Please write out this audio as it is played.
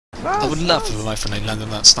I would love if a rifle nade landed on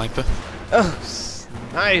that sniper. Oh,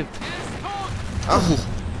 snipe! Oh,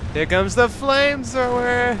 here comes the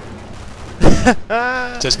flamethrower!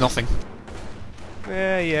 There's nothing.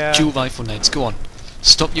 Yeah. Dual rifle nades, go on.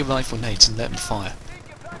 Stop your rifle nades and let them fire.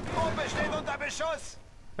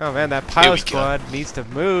 Oh man, that pilot squad needs to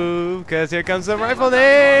move, because here comes the rifle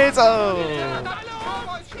nades! Oh!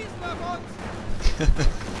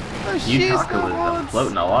 Yutaka was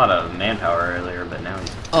floating a lot of manpower earlier, but now he's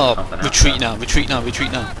pumping out retreat stuff. now, retreat now,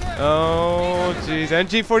 retreat now. Oh, jeez.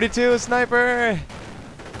 NG42, a sniper!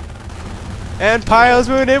 And Pyle's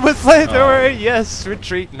wounded with flamethrower! Yes,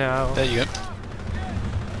 retreat now. There you go.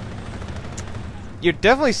 You're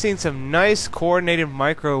definitely seeing some nice coordinated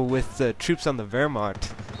micro with the troops on the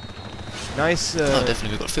Wehrmacht. Nice, Oh,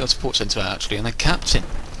 definitely. We've got a field support centre actually, and a captain.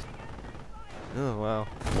 Oh, wow.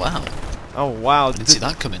 Wow. Oh, wow. I didn't see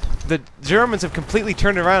that coming. The Germans have completely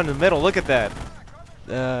turned around in the middle. Look at that.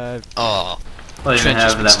 Oh. Well, they didn't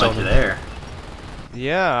have that much of there.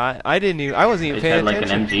 Yeah, I didn't even. I wasn't even They paying had like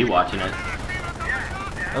attention. an MG watching it.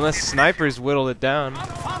 Unless snipers whittled it down.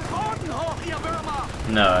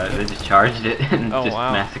 No, they just charged it and Oh, just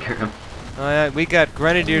wow. massacred them. Oh, yeah, we got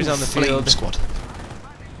grenadiers on the Flame field. squad.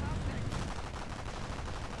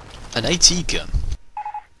 An AT gun.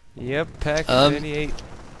 Yep, Pack 98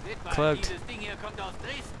 cloaked.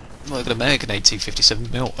 Well, I've got an American AT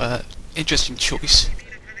 57mm. Interesting choice.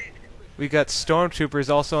 We got stormtroopers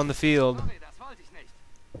also on the field.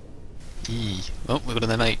 Eee. Oh, we've got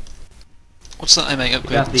an M8. What's that M8 upgrade?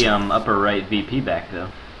 We got the upper right VP back though.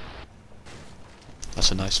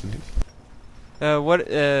 That's a nice move. Go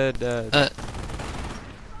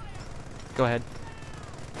ahead.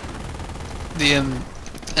 The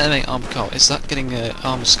M8 armed car, is that getting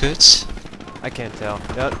armed skirts? I can't tell.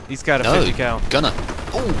 Yep, he's got a No. 50 cal. Gunner.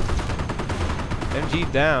 Oh! MG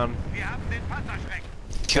down.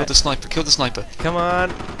 Kill the sniper, kill the sniper. Come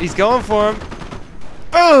on. He's going for him.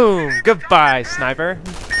 Boom! Goodbye, sniper.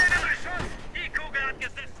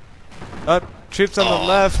 Up, troops on the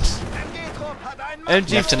left.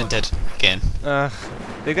 MG. Lieutenant dead. Again.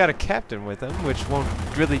 They got a captain with them, which won't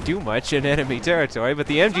really do much in enemy territory, but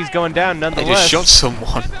the MG's going down They nonetheless. just shot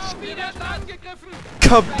someone.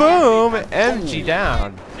 Kaboom! MG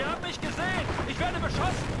down.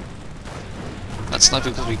 That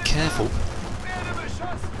sniper's got to be careful.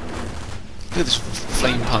 Look at this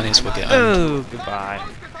flame pioneers we're getting. Oh, goodbye.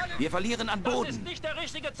 Wir verlieren an Boden.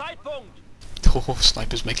 Oh,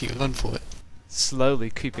 sniper's making a run for it. Slowly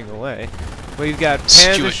creeping away. We've got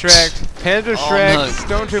Stuart. Panzer Shrek,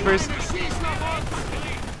 stormtroopers.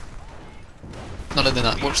 Not only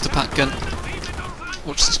that, watch the pack gun.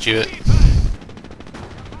 Watch the Stuart.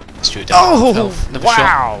 Stuart down. Oh, Health, never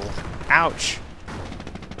wow! Ouch.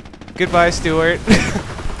 Goodbye, Stuart.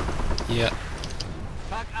 Yeah.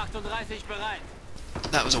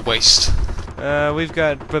 That was a waste. We've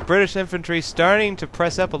got the British infantry starting to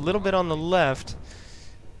press up a little bit on the left.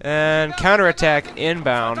 And counterattack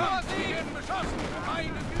inbound.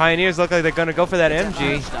 Pioneers look like they're going to go for that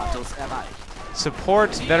MG.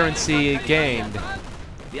 Support veterancy gained.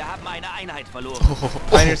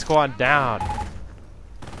 Pioneer squad down.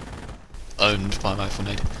 Owned by rifle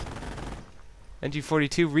nade.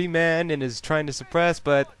 NG42 remanned and is trying to suppress,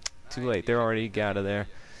 but too late. They're already out of there.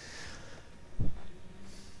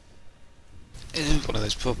 It is one of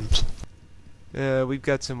those problems. We've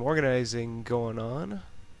got some organizing going on.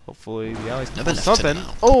 Hopefully the Allies can Another do something.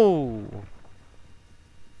 lieutenant. Oh!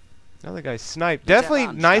 Another guy sniped. Definitely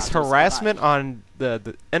nice harassment on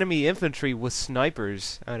the enemy infantry with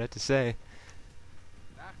snipers, I'd have to say.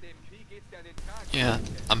 Yeah,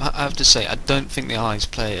 I have to say, I don't think the Allies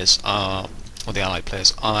players are, or the Allied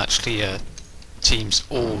players are actually teams,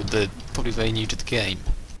 or they're probably very new to the game.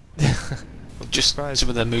 Just some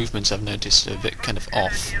of their movements I've noticed are a bit kind of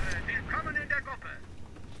off.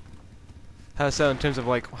 How so in terms of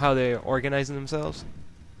like how they're organizing themselves?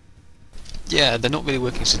 Yeah, they're not really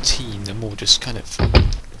working as a team, they're more just kind of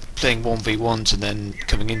playing 1v1s and then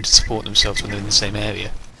coming in to support themselves when they're in the same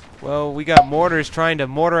area. Well, we got mortars trying to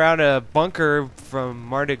mortar out a bunker from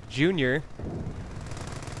MardukJr.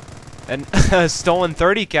 And a stolen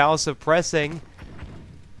 30 cal suppressing.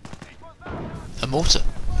 A mortar.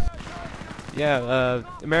 Yeah,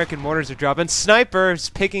 American mortars are dropping. Snipers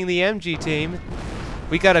picking the MG team.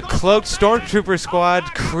 We got a cloaked stormtrooper squad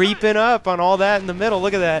creeping up on all that in the middle.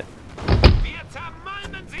 Look at that.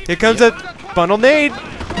 Here comes a bundle nade.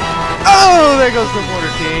 Oh, there goes the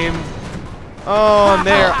mortar team. Oh, and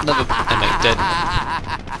there. Another M8 dead.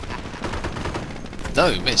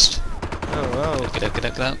 No, missed. Oh, Get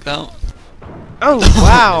out. oh,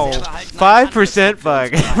 wow. 5%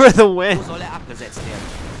 bug for the win.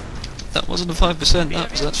 That wasn't a 5%,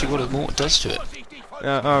 that was actually what a mortar does to it.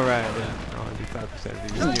 Alright, yeah. Oh,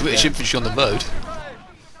 5%. British infantry on the road.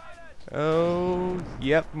 Oh,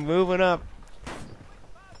 yep, moving up.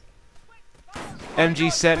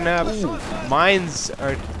 MG setting up. Ooh. Mines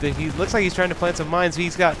are. He looks like he's trying to plant some mines.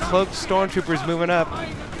 He's got cloaked stormtroopers moving up.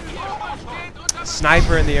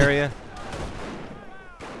 Sniper in the area.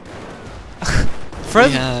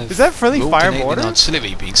 Is that friendly fire mortar?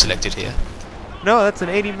 Artillery being selected here. No, that's an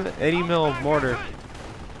 80 mil mortar.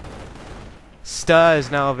 STA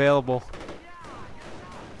is now available.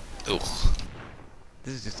 Ugh.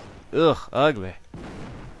 This is just ugly.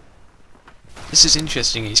 This is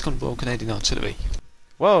interesting. He's got Royal Canadian Artillery.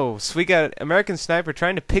 Whoa! So we got American sniper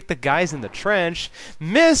trying to pick the guys in the trench.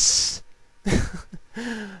 Miss.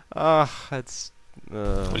 That's.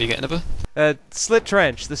 What are you getting over? Slit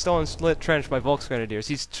trench. The stolen slit trench by Volk's Grenadiers.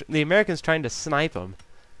 The American's trying to snipe him.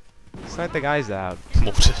 Snipe the guys out.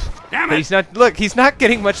 Mortar. But he's not. Look, he's not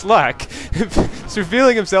getting much luck. He's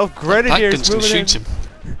revealing himself. Grenadiers moving in. Shoot him.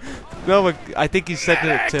 No, I think he's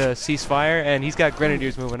set to cease fire, and he's got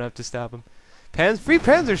Grenadiers moving up to stop him. Free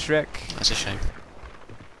Panzerschreck. That's a shame.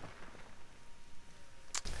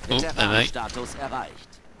 Oh, mate.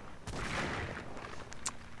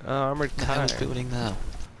 Armored car. What the hell's building now?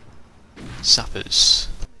 Sappers.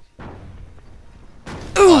 Ooh.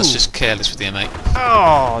 Oh, that's just careless with the M8.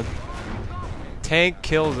 Oh! Tank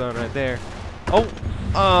kill zone right there.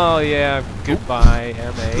 Oh yeah, goodbye,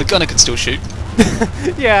 M8. The gunner can still shoot.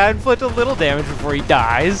 Yeah, inflict a little damage before he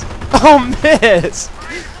dies. Oh, miss!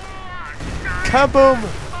 Kaboom!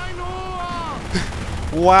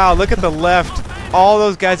 Wow, look at the left. All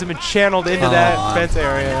those guys have been channeled into that fence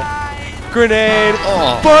area. Grenade!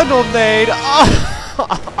 Bundle nade!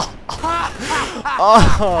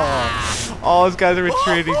 Oh! All those guys are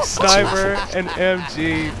retreating. Sniper and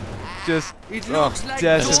MG just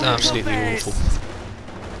That's absolutely awful.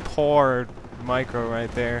 Poor micro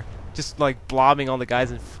right there. Just like blobbing all the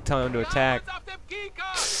guys and telling them to attack.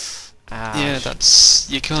 Ouch. Yeah,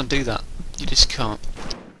 you can't do that. You just can't.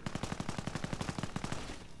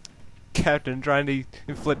 Captain trying to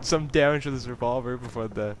inflict some damage with his revolver before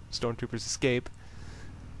the stormtroopers escape.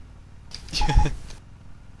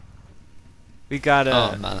 We got a.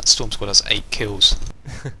 Oh man, that storm squad has 8 kills.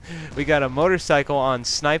 We got a motorcycle on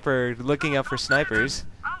sniper looking up for snipers.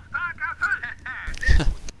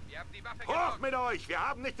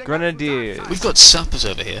 Grenadiers. We've got sappers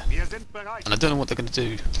over here, and I don't know what they're going to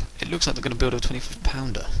do. It looks like they're going to build a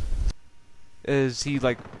 25-pounder. Is he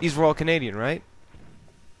like... He's Royal Canadian, right?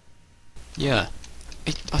 Yeah.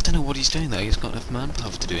 I don't know what he's doing though. He's got enough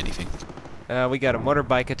manpower to do anything. We got a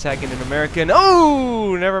motorbike attacking an American.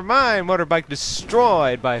 Oh, never mind. Motorbike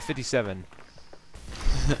destroyed by 57.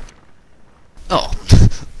 Oh,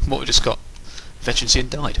 what we just got? Veterancy and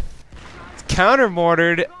died.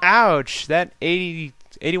 Counter-mortared. Ouch. That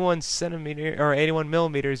 81 centimeter or 81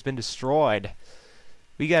 millimeter has been destroyed.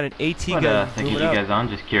 We got an AT gun. What thinking you guys on?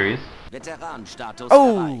 Just curious.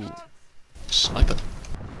 Oh! Sniper.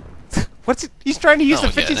 What's it? He's trying to use the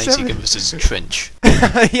Yeah, 57. an AT gun versus trench.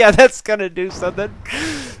 Yeah, that's gonna do something.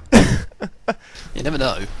 You never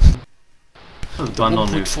know. The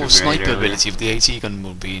 1.4 sniper ability of the AT gun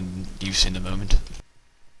will be in use in a moment.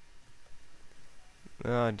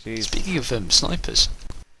 Oh, jeez. Speaking of snipers,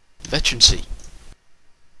 veterancy.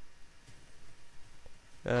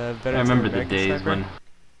 I remember the days when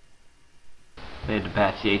they had to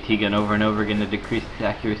patch the AT gun over and over again to decrease its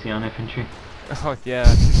accuracy on infantry. Oh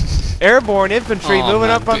yeah. Airborne infantry moving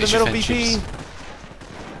up on the middle VP. VP.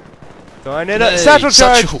 Throwing it up. Satchel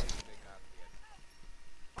charge.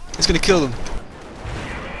 It's gonna kill them.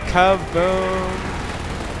 Kaboom.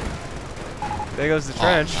 There goes the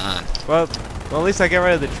trench. Well, at least I get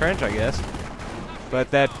rid of the trench, I guess. But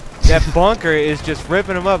that bunker is just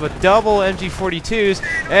ripping them up with double MG42s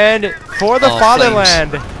and for the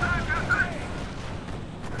fatherland.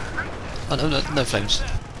 Oh no flames.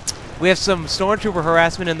 We have some stormtrooper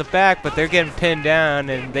harassment in the back, but they're getting pinned down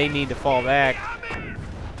and they need to fall back.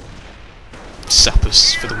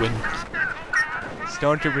 Sappers for the win.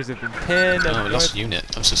 Stormtroopers have been pinned. Oh, we lost a unit.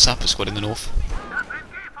 That was a sapper squad in the north.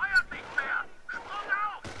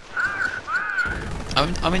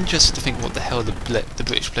 I'm interested to think what the hell the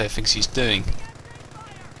British player thinks he's doing.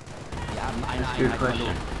 That's a good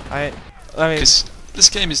question. I mean, because this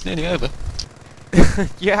game is nearly over.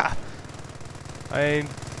 Yeah. I mean,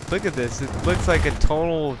 look at this. It looks like a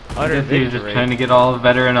total utter victory. He was just trying to get all the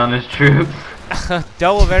veteran on his troops.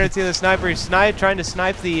 Double veterancy of the sniper. He's trying to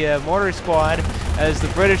snipe the mortar squad as the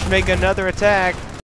British make another attack.